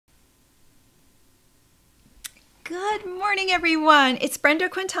Good morning, everyone. It's Brenda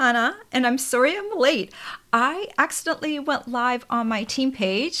Quintana, and I'm sorry I'm late. I accidentally went live on my team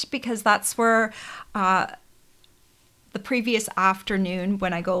page because that's where the previous afternoon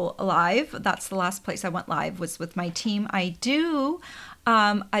when I go live, that's the last place I went live was with my team. I do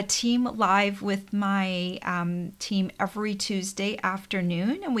a team live with my team every Tuesday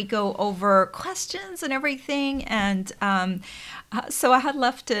afternoon, and we go over questions and everything. And so I had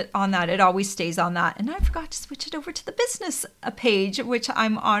left it on that. It always stays on that. And I forgot to switch it over to the business page, which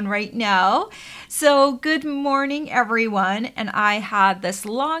I'm on right now. So good morning, everyone. And I had this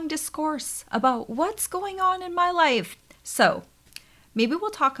long discourse about what's going on in my life. So maybe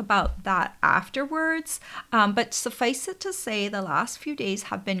we'll talk about that afterwards. But suffice it to say, the last few days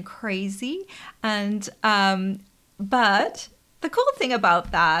have been crazy. And but the cool thing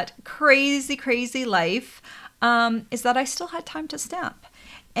about that crazy life is that I still had time to stamp.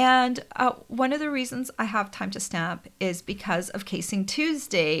 And one of the reasons I have time to stamp is because of Casing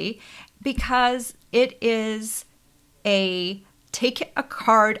Tuesday, because it is a take a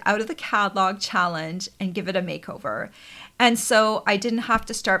card out of the catalog challenge and give it a makeover. And so I didn't have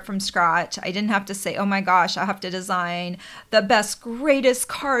to start from scratch. I didn't have to say, oh my gosh, I have to design the best, greatest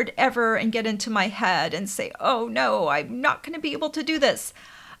card ever and get into my head and say, oh no, I'm not going to be able to do this.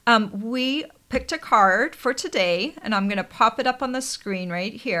 We picked a card for today, and I'm going to pop it up on the screen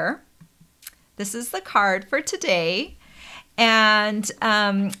right here. This is the card for today. And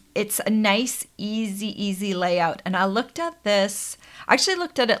it's a nice, easy layout. And I looked at this. I actually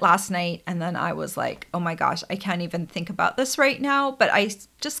looked at it last night, and then I was like, oh my gosh, I can't even think about this right now. But I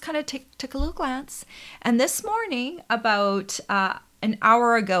just kind of took a little glance. And this morning, about an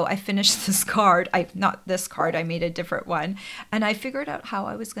hour ago, I finished this card. Not this card, I made a different one. And I figured out how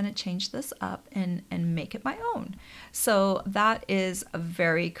I was going to change this up and make it my own. So that is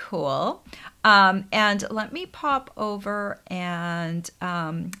very cool. And let me pop over and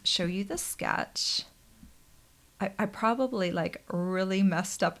show you the sketch. I probably like really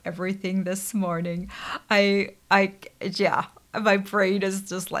messed up everything this morning. Yeah, my brain is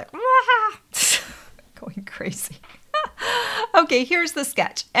just like going crazy. Okay, here's the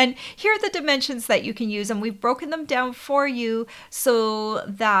sketch, and here are the dimensions that you can use, and we've broken them down for you so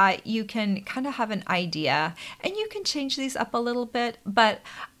that you can kind of have an idea, and you can change these up a little bit. But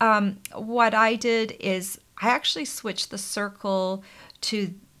what I did is I actually switched the circle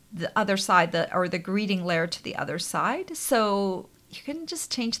to the other side, or the greeting layer to the other side, so you can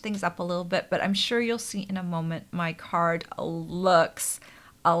just change things up a little bit. But I'm sure you'll see in a moment my card looks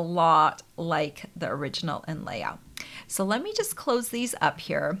a lot like the original in layout. So let me just close these up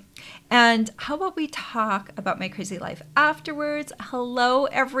here. And how about we talk about my crazy life afterwards? Hello,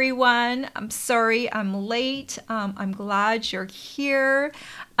 everyone. I'm sorry I'm late. I'm glad you're here.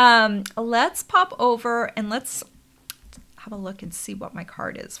 Let's pop over and let's have a look and see what my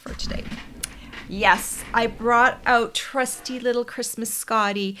card is for today. Yes, I brought out trusty little Christmas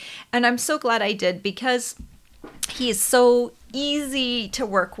Scottie, and I'm so glad I did because he is so easy to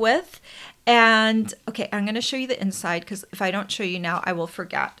work with. And okay, I'm going to show you the inside because if I don't show you now, I will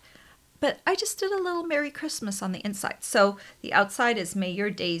forget. But I just did a little Merry Christmas on the inside. So the outside is May your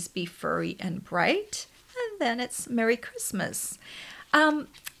days be furry and bright. And then it's Merry Christmas.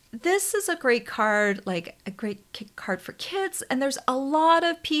 This is a great card, like a great card for kids. And there's a lot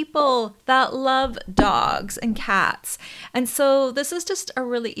of people that love dogs and cats. And so this is just a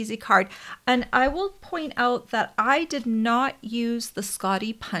really easy card. And I will point out that I did not use the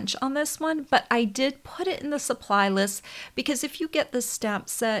Scottie punch on this one, but I did put it in the supply list because if you get this stamp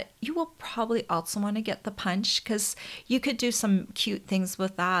set, you will probably also want to get the punch because you could do some cute things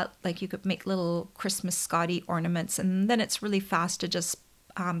with that. Like you could make little Christmas Scottie ornaments, and then it's really fast to just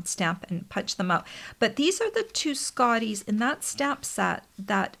stamp and punch them out. But these are the two Scotties in that stamp set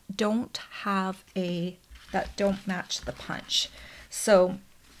that don't match the punch. So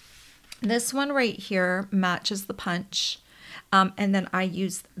this one right here matches the punch. And then I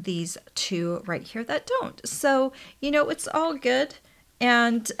use these two right here that don't. So, you know, it's all good.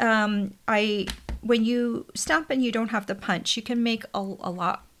 And when you stamp and you don't have the punch, you can make a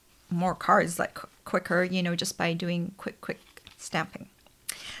lot more cards like quicker, you know, just by doing quick stamping.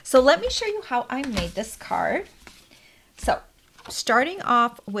 So let me show you how I made this card. So starting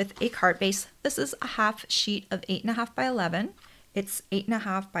off with a card base, this is a half sheet of 8.5 by 11. It's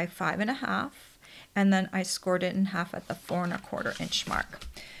 8.5 by 5.5. And then I scored it in half at the 4.25 inch mark.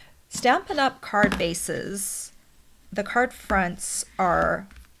 Stampin' Up! Card bases, the card fronts are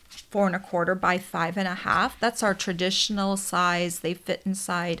 4¼ by 5½. That's our traditional size. They fit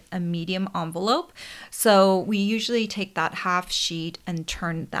inside a medium envelope. So we usually take that half sheet and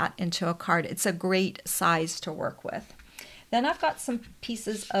turn that into a card. It's a great size to work with. Then I've got some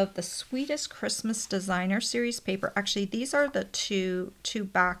pieces of the Sweetest Christmas Designer Series paper. Actually, these are the two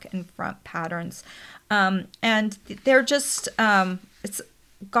back and front patterns. And they're just, it's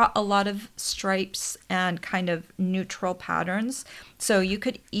got a lot of stripes and kind of neutral patterns. So you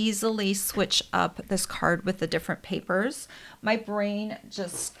could easily switch up this card with the different papers. My brain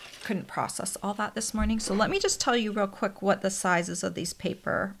just couldn't process all that this morning. So let me just tell you real quick what the sizes of these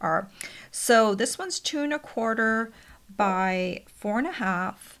paper are. So this one's 2¼ by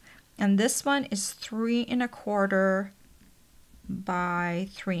 4½, and this one is 3¼ by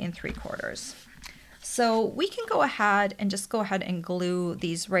 3¾ So we can go ahead and glue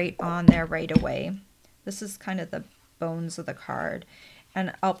these right on there right away. This is kind of the bones of the card,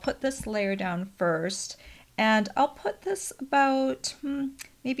 and I'll put this layer down first, and I'll put this about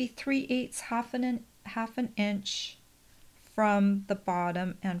maybe 3/8, half an inch from the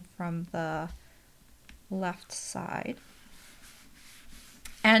bottom and from the left side.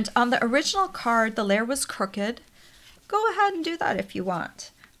 And on the original card, the layer was crooked. Go ahead and do that if you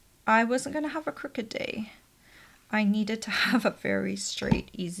want. I wasn't going to have a crooked day. I needed to have a very straight,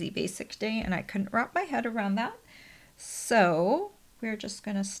 easy, basic day, and I couldn't wrap my head around that. So we're just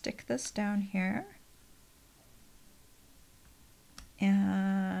going to stick this down here.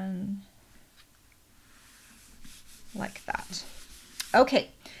 And like that.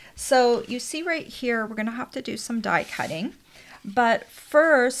 Okay. So you see right here, we're going to have to do some die cutting. But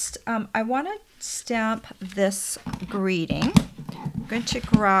first, I want to stamp this greeting. I'm going to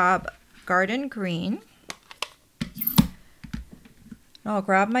grab Garden Green. I'll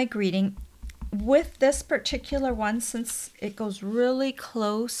grab my greeting. With this particular one, since it goes really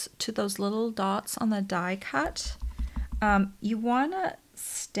close to those little dots on the die cut, you want to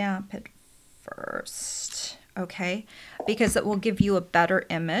stamp it first. Okay, because it will give you a better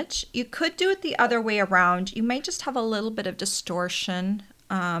image. You could do it the other way around. You may just have a little bit of distortion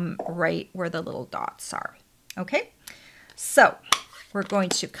right where the little dots are. Okay, so we're going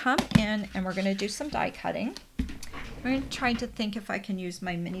to come in and we're going to do some die cutting. I'm trying to think if I can use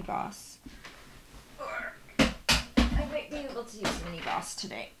my mini boss. Or I might be able to use mini boss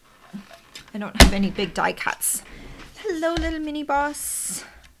today. I don't have any big die cuts. Hello, little mini boss.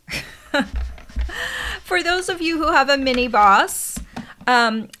 For those of you who have a mini boss,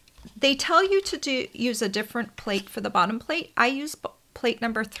 they tell you to use a different plate for the bottom plate. I use plate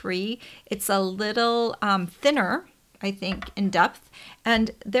number 3. It's a little thinner, I think, in depth,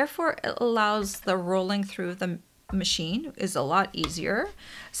 and therefore it allows the rolling through the machine is a lot easier.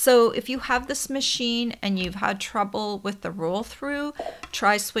 So if you have this machine and you've had trouble with the roll through,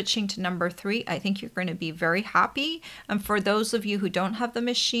 try switching to number 3. I think you're going to be very happy. And for those of you who don't have the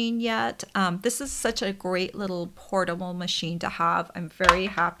machine yet, this is such a great little portable machine to have. I'm very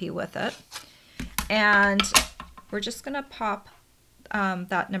happy with it. And we're just going to pop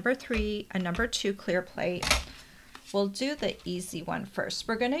that number 3 and number 2 clear plate. We'll do the easy one first.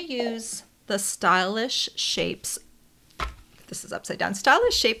 We're going to use the Stylish Shapes, this is upside down,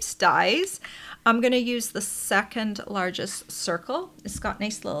 Stylish Shapes dies. I'm going to use the second largest circle. It's got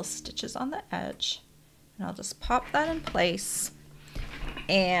nice little stitches on the edge. And I'll just pop that in place.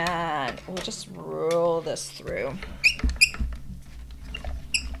 And we'll just roll this through.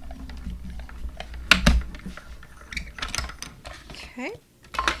 Okay.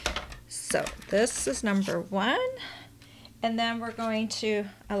 So this is number 1. And then we're going to,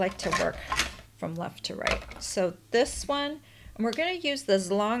 I like to work from left to right. So this one, and we're going to use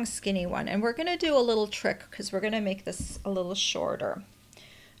this long skinny one, and we're going to do a little trick because we're going to make this a little shorter.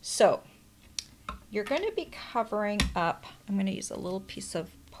 So you're going to be covering up, I'm going to use a little piece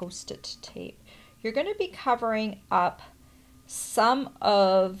of Post-it tape. You're going to be covering up some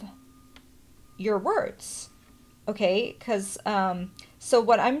of your words, okay? Because, so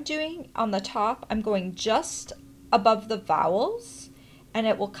what I'm doing on the top, I'm going just above the vowels, and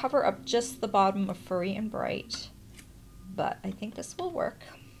it will cover up just the bottom of Furry and Bright, but I think this will work.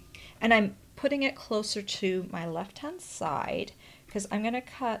 And I'm putting it closer to my left hand side because I'm going to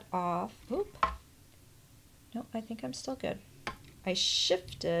cut off, oop, no, I think I'm still good. I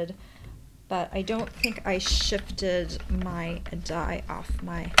shifted, but I don't think I shifted my die off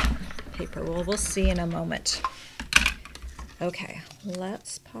my paper. Well, we'll see in a moment. Okay,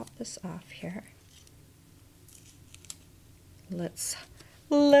 let's pop this off here.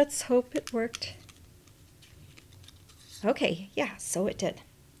 Let's hope it worked. Okay, yeah, so it did.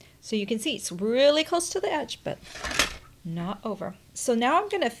 So you can see it's really close to the edge, but not over. So now I'm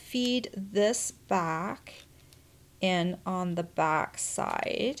going to feed this back in on the back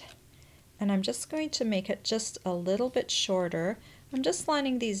side, and I'm just going to make it just a little bit shorter. I'm just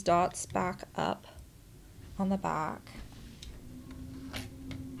lining these dots back up on the back.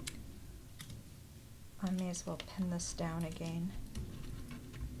 I may as well pin this down again.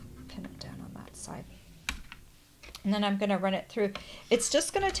 Pin it down on that side. And then I'm going to run it through. It's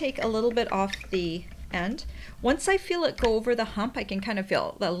just going to take a little bit off the end. Once I feel it go over the hump, I can kind of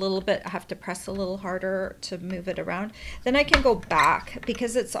feel a little bit, I have to press a little harder to move it around. Then I can go back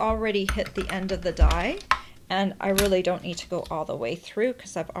because it's already hit the end of the die, and I really don't need to go all the way through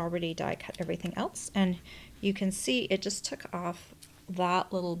because I've already die cut everything else. And you can see it just took off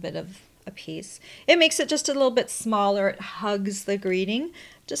that little bit of a piece. It makes it just a little bit smaller. It hugs the greeting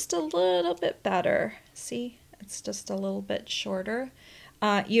just a little bit better. See, it's just a little bit shorter.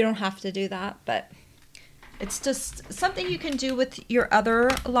 You don't have to do that, but it's just something you can do with your other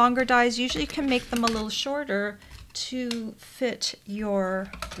longer dies. Usually you can make them a little shorter to fit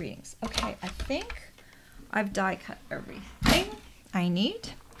your greetings. Okay, I think I've die cut everything I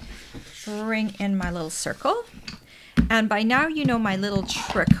need. Bring in my little circle. And by now you know my little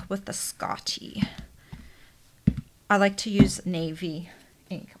trick with the Scottie. I like to use navy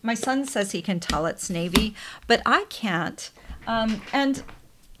ink. My son says he can tell it's navy, but I can't. And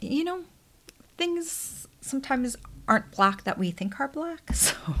you know, things sometimes aren't black that we think are black.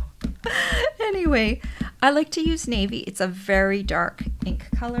 So anyway, I like to use navy. It's a very dark ink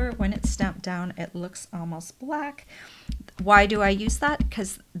color. When it's stamped down, it looks almost black. Why do I use that?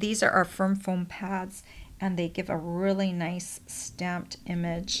 Because these are our firm foam pads, and they give a really nice stamped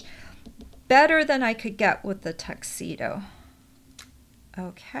image. Better than I could get with the tuxedo.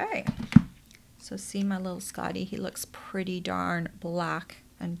 Okay, so see my little Scottie, he looks pretty darn black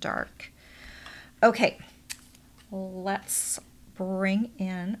and dark. Okay, let's bring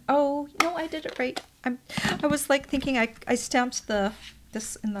in, oh, no, I did it right. I was like thinking I stamped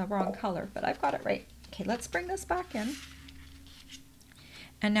this in the wrong color, but I've got it right. Okay, let's bring this back in.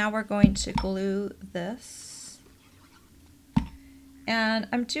 And now we're going to glue this. And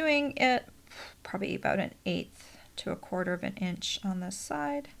I'm doing it probably about 1/8 to 1/4 of an inch on this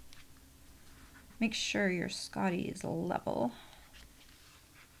side. Make sure your Scottie is level.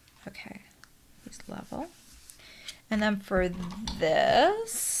 Okay, he's level. And then for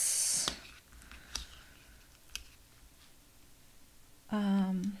this,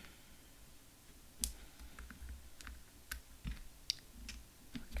 we're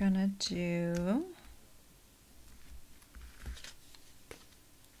gonna do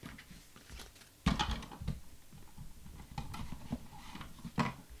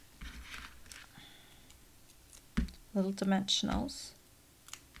little dimensionals.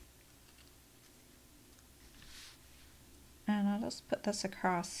 And I'll just put this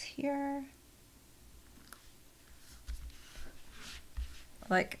across here.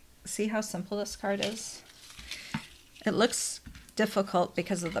 Like, see how simple this card is? It looks difficult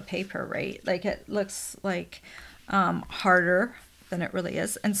because of the paper, right? Like, it looks like harder than it really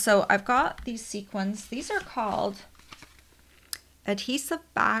is. And so I've got these sequins. These are called adhesive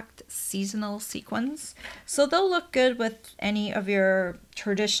backed seasonal sequins. So they'll look good with any of your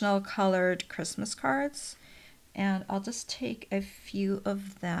traditional colored Christmas cards. And I'll just take a few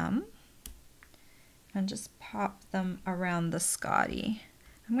of them and just pop them around the Scottie.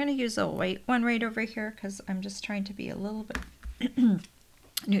 I'm going to use a white one right over here because I'm just trying to be a little bit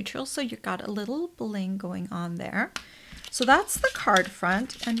neutral. So you've got a little bling going on there. So that's the card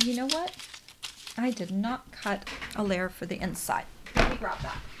front. And you know what? I did not cut a layer for the inside. Let me grab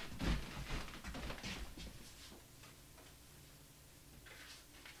that.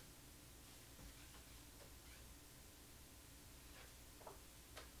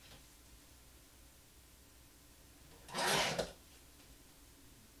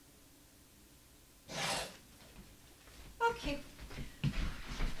 Okay.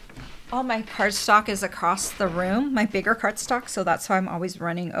 All my cardstock is across the room, my bigger cardstock, so that's why I'm always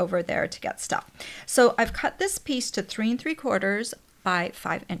running over there to get stuff. So I've cut this piece to 3 3/4 by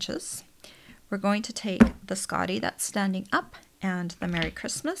 5 inches. We're going to take the Scottie that's standing up and the Merry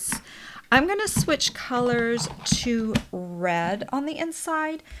Christmas. I'm going to switch colors to red on the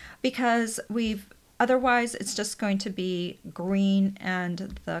inside because otherwise it's just going to be green,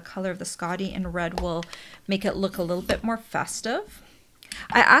 and the color of the Scottie in red will make it look a little bit more festive.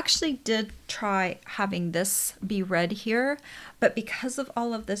 I actually did try having this be red here, but because of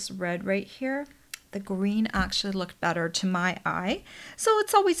all of this red right here, the green actually looked better to my eye. So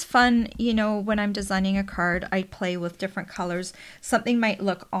it's always fun, you know, when I'm designing a card, I play with different colors. Something might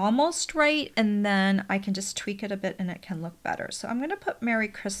look almost right, and then I can just tweak it a bit and it can look better. So I'm going to put Merry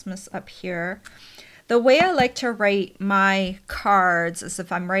Christmas up here. The way I like to write my cards is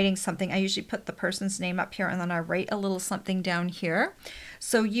if I'm writing something, I usually put the person's name up here and then I write a little something down here.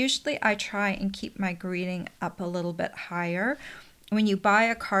 So usually I try and keep my greeting up a little bit higher. When you buy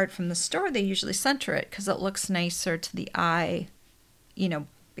a card from the store, they usually center it because it looks nicer to the eye, you know,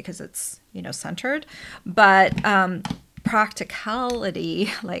 because it's, you know, centered. But practicality,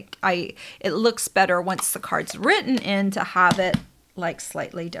 like it looks better once the card's written in to have it like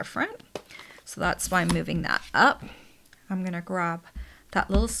slightly different. So that's why I'm moving that up. I'm going to grab that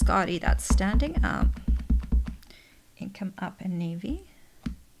little Scottie that's standing up, ink him up in navy,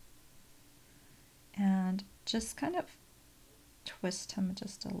 and just kind of twist him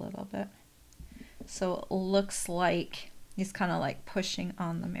just a little bit. So it looks like he's kind of like pushing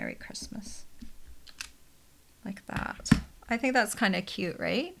on the Merry Christmas. Like that. I think that's kind of cute,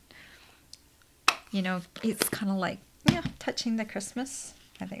 right? You know, it's kind of like, yeah, touching the Christmas.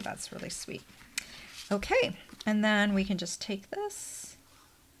 I think that's really sweet. Okay, and then we can just take this.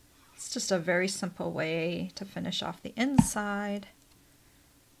 It's just a very simple way to finish off the inside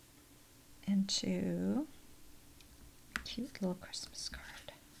into a cute little Christmas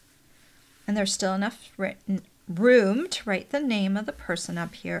card. And there's still enough room to write the name of the person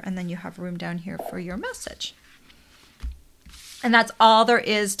up here, and then you have room down here for your message. And that's all there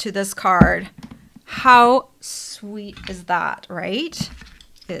is to this card. How sweet is that, right?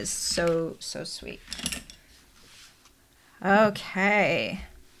 Is so sweet. Okay.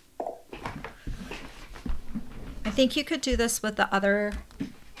 I think you could do this with the other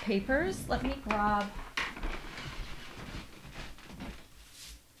papers. Let me grab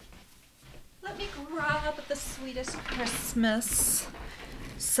the Sweetest Christmas.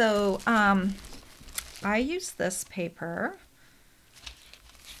 So I use this paper.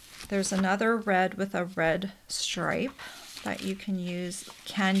 There's another red with a red stripe that you can use.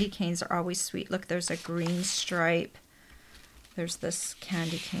 Candy canes are always sweet. Look, there's a green stripe. There's this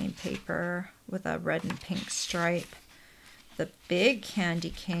candy cane paper with a red and pink stripe. The big candy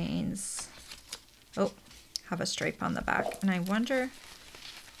canes, oh, have a stripe on the back. And I wonder,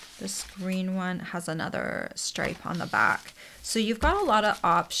 this green one has another stripe on the back. So you've got a lot of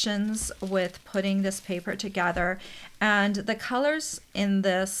options with putting this paper together. And the colors in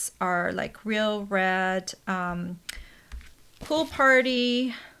this are like real red, pool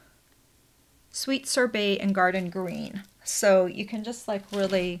party, sweet sorbet, and garden green. So you can just like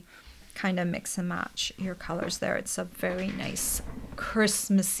really kind of mix and match your colors there. It's a very nice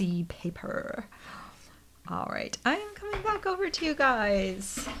Christmassy paper. All right, I am coming back over to you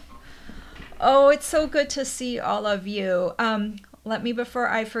guys. Oh, it's so good to see all of you. Let me, before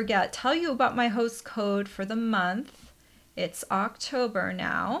I forget, tell you about my host code for the month. It's October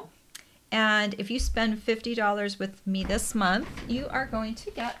now. And if you spend $50 with me this month, you are going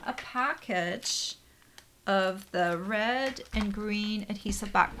to get a package of the red and green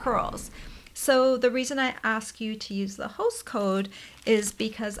adhesive back pearls. So the reason I ask you to use the host code is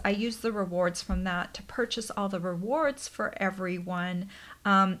because I use the rewards from that to purchase all the rewards for everyone.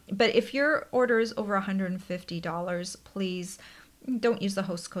 But if your order is over $150, please don't use the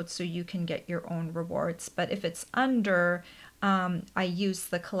host code so you can get your own rewards. But if it's under, I use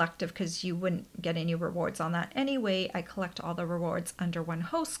the collective because you wouldn't get any rewards on that anyway. I collect all the rewards under one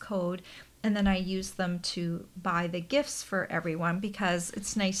host code, and then I use them to buy the gifts for everyone because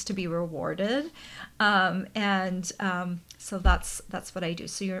it's nice to be rewarded. So that's what I do.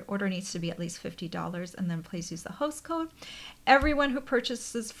 So your order needs to be at least $50, and then please use the host code. Everyone who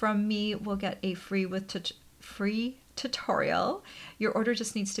purchases from me will get a free tutorial. Your order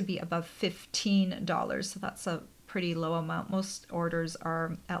just needs to be above $15, so that's a pretty low amount. Most orders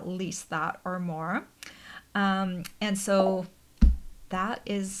are at least that or more. And so that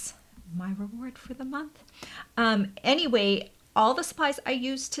is my reward for the month. Anyway, all the supplies I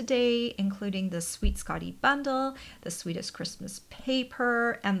used today, including the Sweet Scottie bundle, the Sweetest Christmas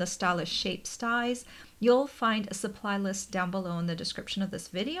paper, and the Stylish Shapes dies, you'll find a supply list down below in the description of this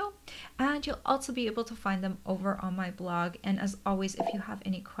video, and you'll also be able to find them over on my blog. And as always, if you have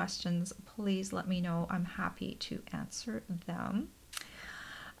any questions, please let me know. I'm happy to answer them.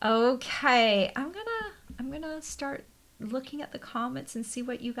 Okay, I'm gonna start looking at the comments and see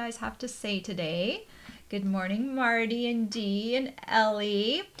what you guys have to say today. Good morning, Marty and Dee and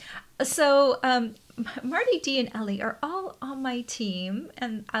Ellie. So Marty D and Ellie are all on my team,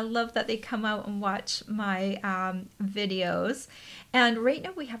 and I love that they come out and watch my videos. And right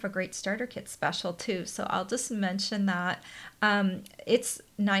now we have a great starter kit special too, so I'll just mention that. It's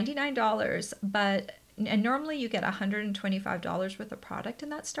 $99, but and normally you get $125 worth of product in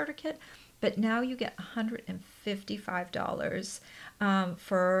that starter kit, but now you get $155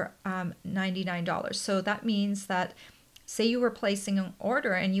 for $99. So that means that, say you were placing an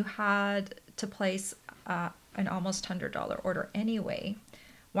order and you had to place an almost $100 order anyway,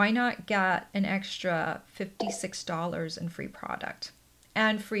 why not get an extra $56 in free product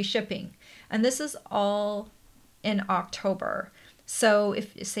and free shipping? And this is all in October. So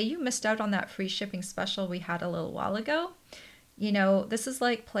if, say you missed out on that free shipping special we had a little while ago, you know, this is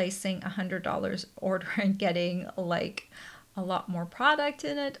like placing $100 order and getting like a lot more product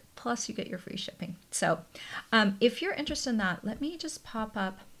in it, plus you get your free shipping. So if you're interested in that, let me just pop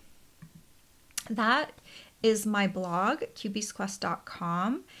up. That is my blog,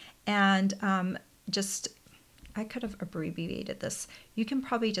 QBsQuest.com, and just, I could have abbreviated this. You can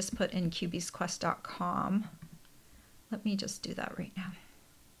probably just put in QBsQuest.com. Let me just do that right now.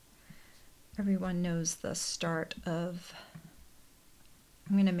 Everyone knows the start of,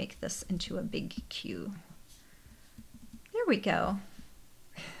 I'm going to make this into a big Q. There we go.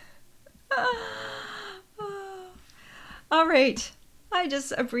 All right. I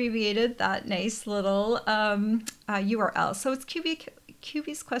just abbreviated that nice little URL. So it's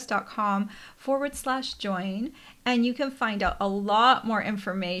QBsQuest.com/join, and you can find out a lot more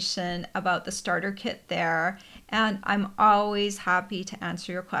information about the starter kit there. And I'm always happy to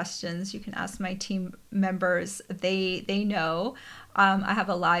answer your questions. You can ask my team members. They know. I have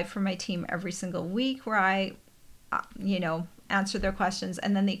a live for my team every single week where I answer their questions,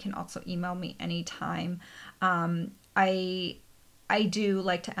 and then they can also email me anytime. I do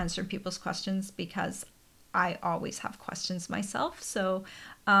like to answer people's questions because I always have questions myself. So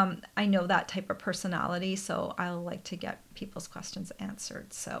I know that type of personality, so I like to get people's questions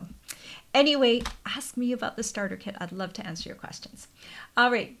answered. So anyway, ask me about the starter kit. I'd love to answer your questions.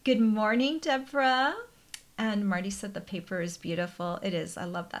 All right. Good morning, Deborah. And Marty said the paper is beautiful. It is. I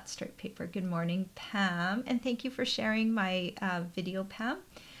love that striped paper. Good morning, Pam. And thank you for sharing my video, Pam.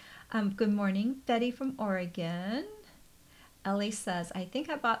 Good morning, Betty from Oregon. Ellie says, I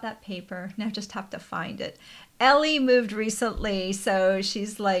think I bought that paper. Now I just have to find it. Ellie moved recently, so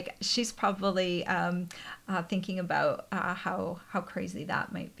she's probably thinking about how crazy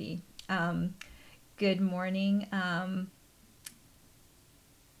that might be. Good morning.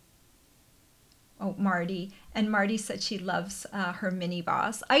 Marty. And Marty said she loves her mini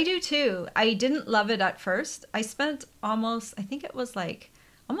boss. I do too. I didn't love it at first. I spent almost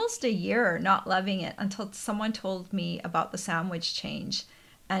a year not loving it until someone told me about the sandwich change,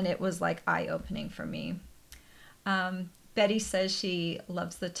 and it was like eye-opening for me. Betty says she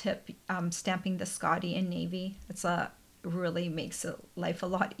loves the tip, stamping the Scottie in navy. It's really makes life a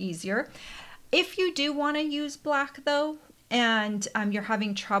lot easier. If you do want to use black though, and you're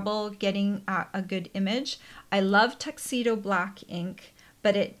having trouble getting a good image, I love Tuxedo Black ink,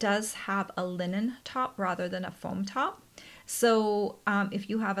 but it does have a linen top rather than a foam top. So if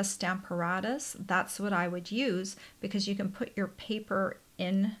you have a Stamparatus, that's what I would use, because you can put your paper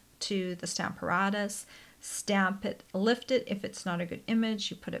into the Stamparatus, stamp it, lift it. If it's not a good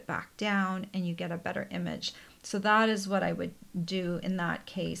image, you put it back down and you get a better image. So that is what I would do in that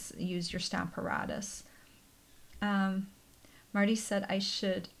case, use your Stamparatus. Marty said I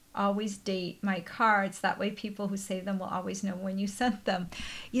should always date my cards. That way people who save them will always know when you sent them.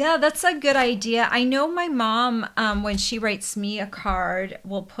 Yeah, that's a good idea. I know my mom, when she writes me a card,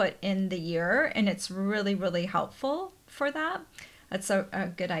 will put in the year, and it's really, really helpful for that. That's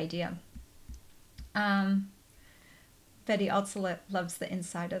a good idea. Betty also loves the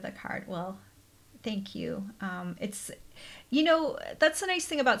inside of the card. Well, thank you. It's, that's the nice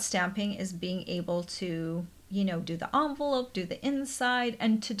thing about stamping, is being able to do the envelope, do the inside,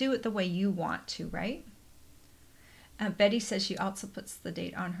 and to do it the way you want to, right? Betty says she also puts the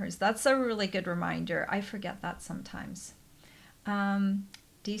date on hers. That's a really good reminder. I forget that sometimes.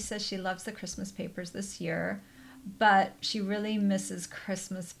 Dee says she loves the Christmas papers this year, but she really misses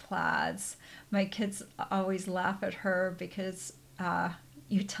Christmas plaids. My kids always laugh at her because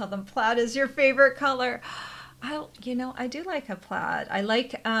you tell them plaid is your favorite color. I do like a plaid. I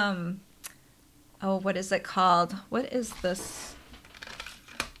like, what is it called? What is this?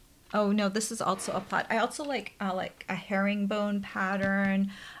 Oh no, this is also a plaid. I also like a herringbone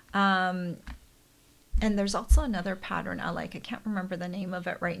pattern. And there's also another pattern I like. I can't remember the name of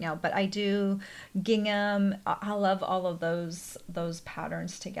it right now, but I do gingham. I love all of those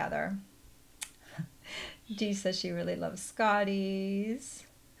patterns together. Dee says she really loves Scotties.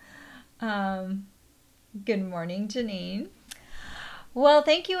 Um, Good morning, Janine. Well,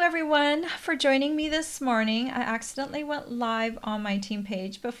 thank you everyone for joining me this morning. I accidentally went live on my team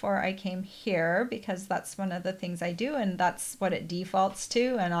page before I came here because that's one of the things I do and that's what it defaults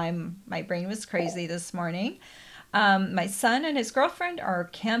to. And my brain was crazy this morning. My son and his girlfriend are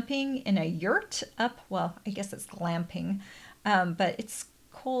camping in a yurt well, I guess it's glamping, but it's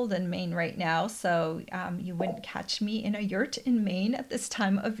cold in Maine right now, so you wouldn't catch me in a yurt in Maine at this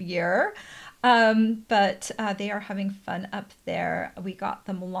time of year. But they are having fun up there. We got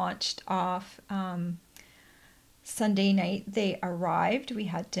them launched off Sunday night. They arrived. We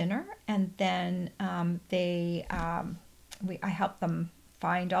had dinner, and then I helped them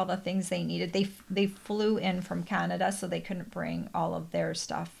find all the things they needed. They flew in from Canada, so they couldn't bring all of their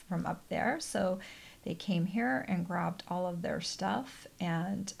stuff from up there. So they came here and grabbed all of their stuff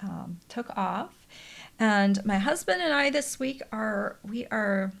and took off. And my husband and I this week are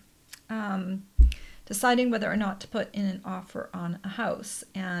deciding whether or not to put in an offer on a house.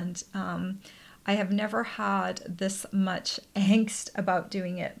 And I have never had this much angst about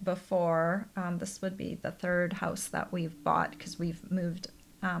doing it before. This would be the third house that we've bought because we've moved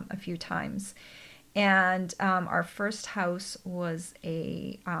a few times. And our first house was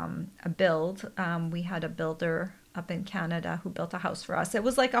a build. We had a builder up in Canada who built a house for us. It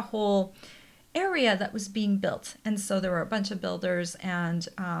was like a whole area that was being built. And so there were a bunch of builders, and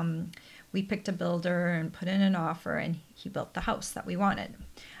we picked a builder and put in an offer, and he built the house that we wanted.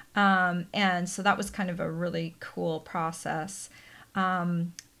 And so that was kind of a really cool process.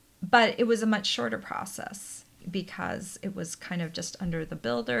 But it was a much shorter process because it was kind of just under the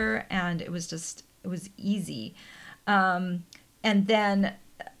builder, and it was easy. And then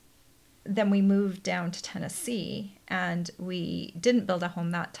we moved down to Tennessee, and we didn't build a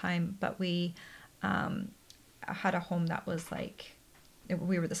home that time, but we had a home that was like,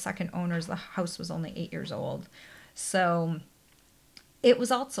 we were the second owners. The house was only 8 years old. So it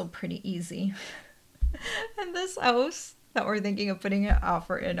was also pretty easy. And this house that we're thinking of putting an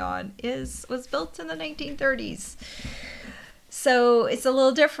offer in on was built in the 1930s. So it's a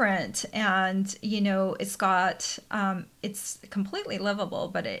little different, and it's got it's completely livable,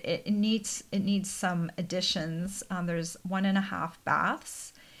 but it needs some additions. There's 1.5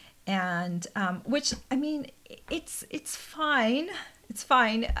 baths, and which, I mean, it's fine. It's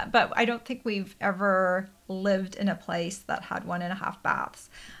fine, but I don't think we've ever lived in a place that had 1.5 baths.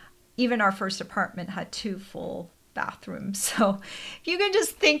 Even our first apartment had 2 full bathrooms. So if you can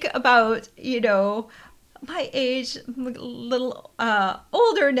just think about, my age, a little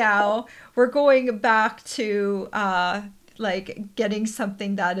older now, we're going back to like getting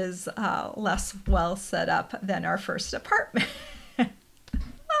something that is less well set up than our first apartment.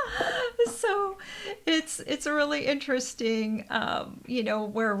 So it's really interesting,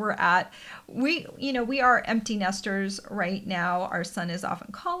 where we're at. We are empty nesters right now. Our son is off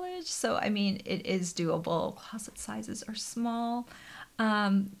in college, so I mean, it is doable. Closet sizes are small.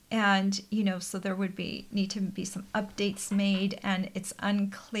 And so there would need to be some updates made, and it's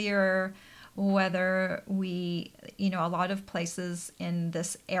unclear whether a lot of places in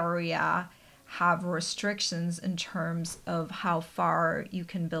this area have restrictions in terms of how far you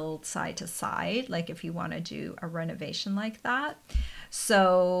can build side to side, like if you want to do a renovation like that.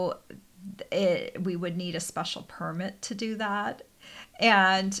 So we would need a special permit to do that.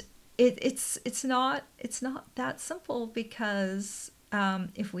 And it's not that simple, because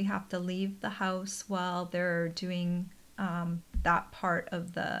if we have to leave the house while they're doing that part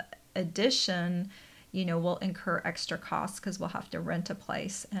of the addition, we'll incur extra costs because we'll have to rent a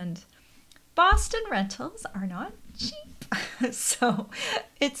place, and Boston rentals are not cheap. So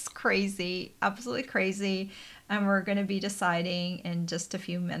it's crazy, absolutely crazy. And we're going to be deciding in just a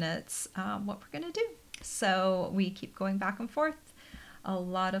few minutes what we're going to do. So we keep going back and forth. A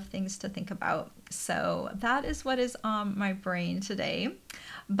lot of things to think about. So that is what is on my brain today.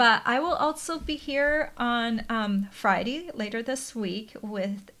 But I will also be here on Friday later this week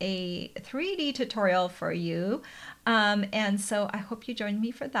with a 3D tutorial for you. And so I hope you join me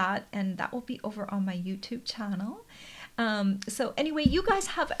for that. And that will be over on my YouTube channel. So anyway, you guys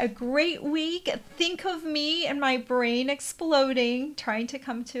have a great week. Think of me and my brain exploding, trying to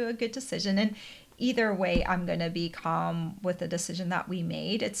come to a good decision. And either way, I'm going to be calm with the decision that we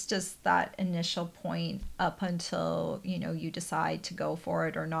made. It's just that initial point up until, you decide to go for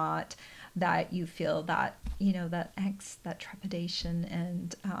it or not, that you feel that, that angst, that trepidation.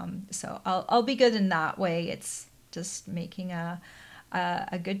 And so I'll be good in that way. It's just making a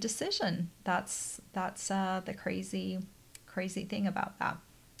good decision. That's the crazy thing about that.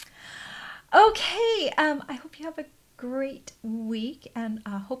 Okay, I hope you have a great week and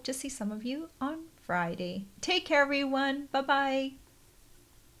hope to see some of you on Friday. Take care, everyone. Bye bye.